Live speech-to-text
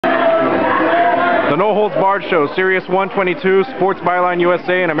The No Holds Barred Show, Sirius 122, Sports Byline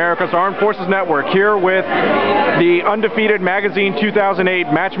USA, and America's Armed Forces Network, here with the Undefeated Magazine 2008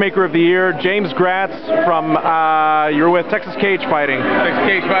 Matchmaker of the Year, James Gratz from, you're with Texas Cage Fighting.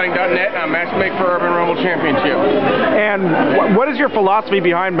 TexasCageFighting.net, I'm matchmaker for Urban Rumble Championship. And what is your philosophy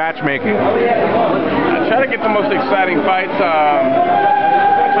behind matchmaking? I try to get the most exciting fights.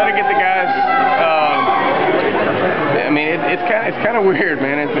 I try to get the guys. I mean, it's kind of weird,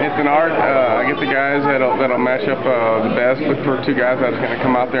 man. It's an art. I get the guys that'll match up the best. Look for two guys that's going to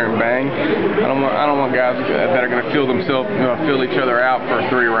come out there and bang. I don't want guys that are going to feel themselves, feel each other out for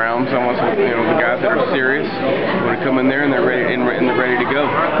 3 rounds. I want the guys that are serious, want to come in there and they're ready to go.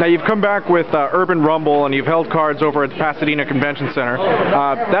 Now you've come back with Urban Rumble and you've held cards over at the Pasadena Convention Center.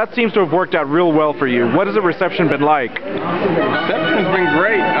 That seems to have worked out real well for you. What has the reception been like? The reception has been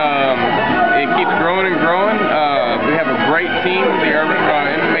great. It keeps growing and growing. We have a great team, the Urban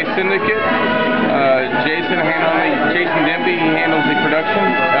MMA Syndicate. Jason Demby, he handles the production.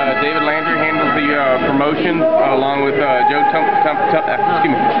 David Landry handles the promotion, along with Joe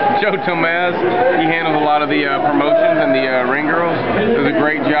Tomaz. He handles a lot of the promotions and the ring girls. Does a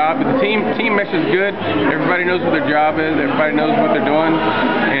great job. But the team mesh is good. Everybody knows what their job is. Everybody knows what they're doing.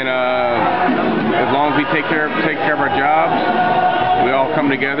 And as long as we take care of our jobs, we all come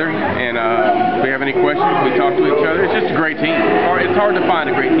together, and if we have any questions, we talk to each other. It's just a great team. It's hard to find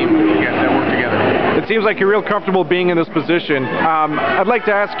a great team that work together. It seems like you're real comfortable being in this position. I'd like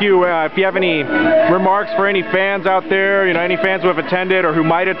to ask you if you have any remarks for any fans out there, any fans who have attended or who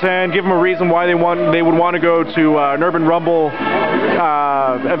might attend. Give them a reason why they would want to go to an Urban Rumble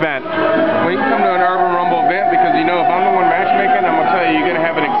event. Well, you can come to an Urban Rumble event because, if I'm the one matchmaking, I'm going to tell you, you're going to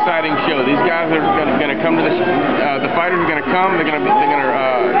have an exciting show. These guys are going to come to the fighters are going to come.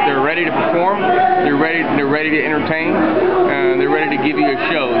 They're ready to perform. They're ready to entertain. They're ready to give you a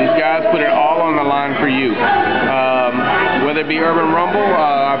show. These guys put it all on the line for you. Whether it be Urban Rumble,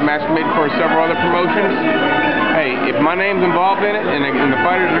 I've matchmated for several other promotions. Hey, if my name's involved in it and the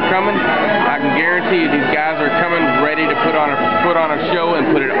fighters are coming, I can guarantee you these guys are coming ready to put on a show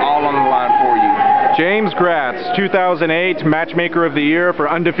and put it all on the line for you. James Gratz, 2008 Matchmaker of the Year for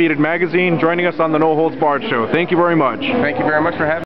Undefeated Magazine, joining us on the No Holds Barred Show. Thank you very much. Thank you very much for having me.